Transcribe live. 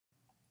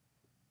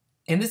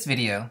In this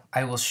video,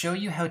 I will show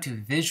you how to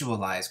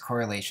visualize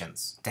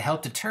correlations to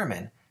help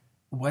determine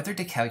whether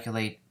to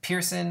calculate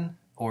Pearson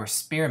or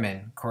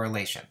Spearman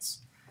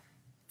correlations.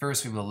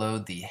 First, we will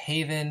load the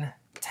Haven,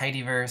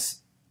 Tidyverse,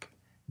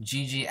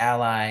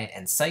 ggally,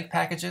 and Psych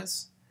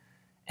packages,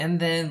 and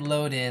then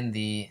load in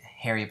the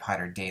Harry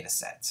Potter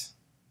dataset.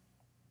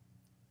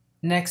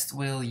 Next,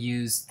 we'll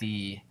use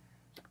the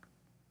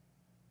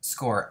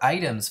score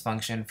items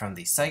function from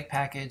the Psych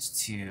package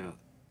to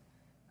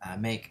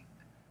make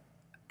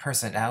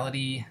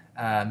personality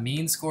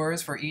mean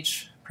scores for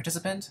each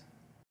participant.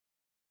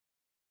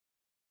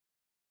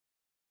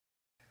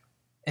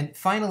 And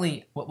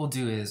finally, what we'll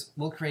do is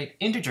we'll create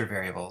integer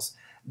variables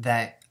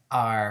that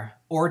are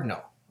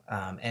ordinal.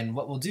 And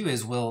what we'll do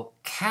is we'll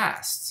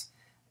cast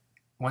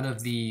one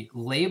of the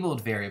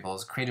labeled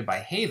variables created by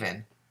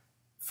Haven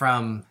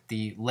from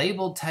the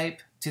labeled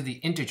type to the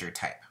integer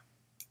type.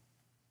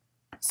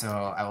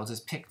 So I will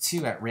just pick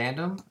 2 at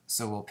random.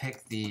 So we'll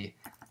pick the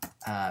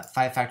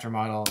 5-factor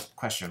model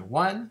question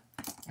 1,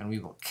 and we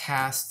will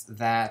cast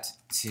that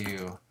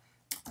to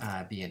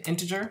be an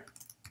integer.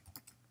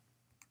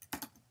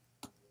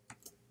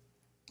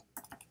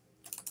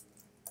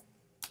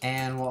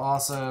 And we'll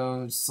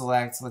also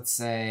select, let's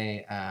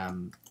say,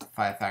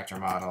 5-factor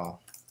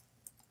model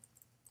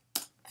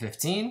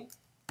 15,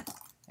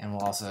 and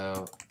we'll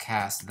also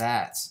cast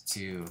that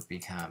to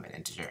become an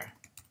integer.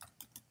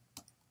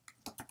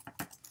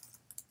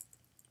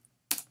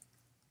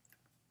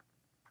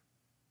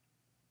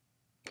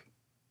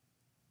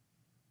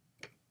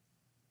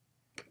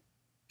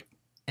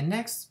 And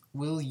next,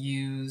 we'll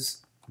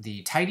use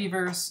the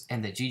Tidyverse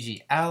and the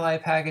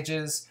ggally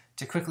packages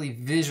to quickly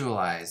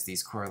visualize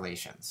these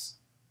correlations.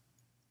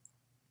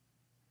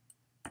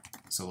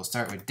 So we'll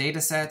start with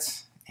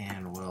dataset,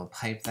 and we'll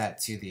pipe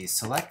that to the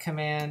select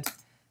command,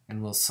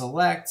 and we'll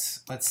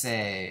select, let's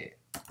say,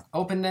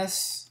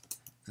 openness.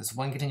 There's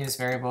one continuous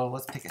variable.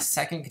 Let's pick a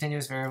second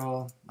continuous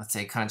variable. Let's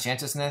say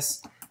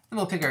conscientiousness. And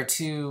we'll pick our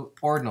 2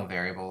 ordinal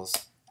variables,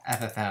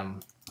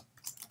 FFM1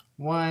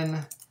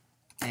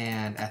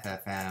 and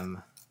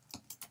FFM15.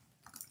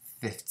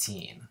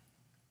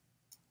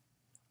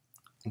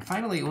 And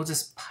finally, we'll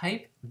just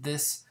pipe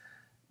these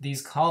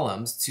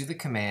columns to the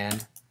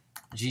command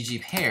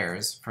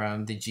ggpairs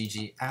from the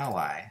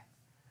ggally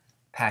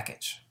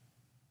package.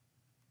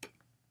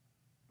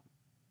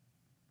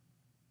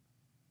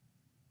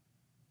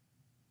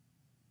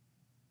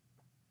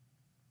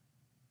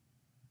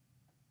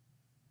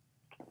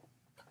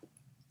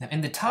 Now,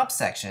 in the top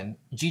section,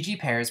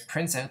 ggpairs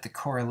prints out the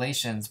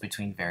correlations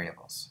between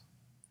variables.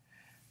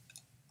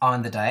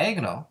 On the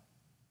diagonal,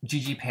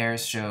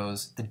 ggpairs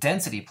shows the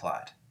density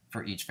plot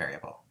for each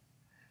variable.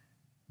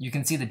 You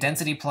can see the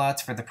density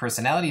plots for the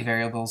personality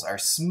variables are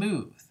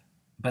smooth,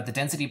 but the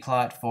density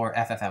plot for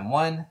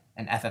FFM1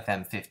 and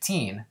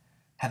FFM15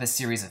 have a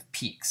series of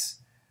peaks.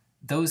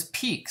 Those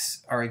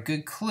peaks are a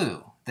good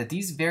clue that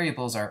these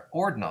variables are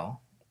ordinal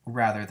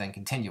rather than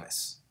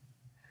continuous.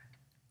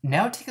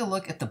 Now take a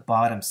look at the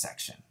bottom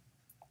section.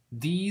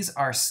 These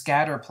are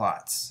scatter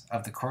plots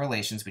of the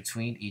correlations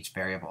between each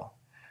variable.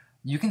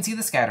 You can see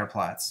the scatter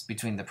plots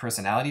between the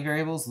personality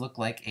variables look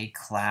like a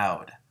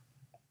cloud.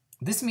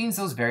 This means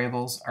those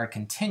variables are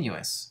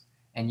continuous,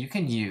 and you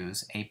can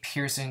use a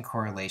Pearson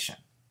correlation.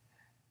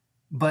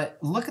 But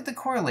look at the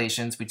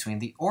correlations between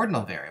the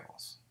ordinal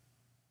variables.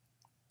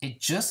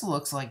 It just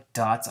looks like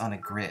dots on a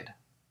grid.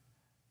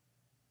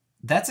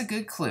 That's a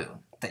good clue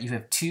that you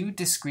have 2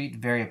 discrete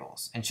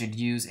variables and should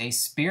use a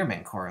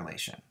Spearman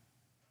correlation.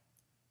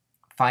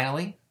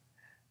 Finally,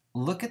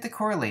 look at the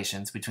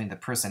correlations between the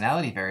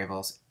personality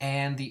variables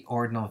and the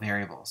ordinal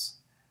variables.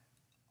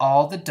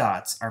 All the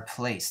dots are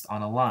placed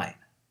on a line.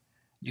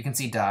 You can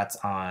see dots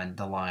on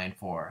the line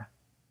for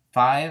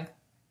 5,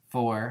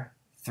 4,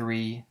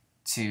 3,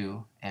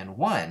 2, and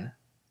 1,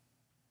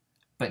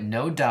 but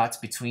no dots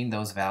between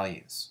those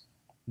values.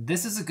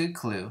 This is a good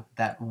clue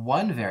that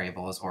one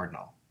variable is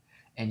ordinal,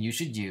 and you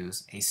should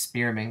use a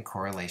Spearman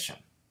correlation.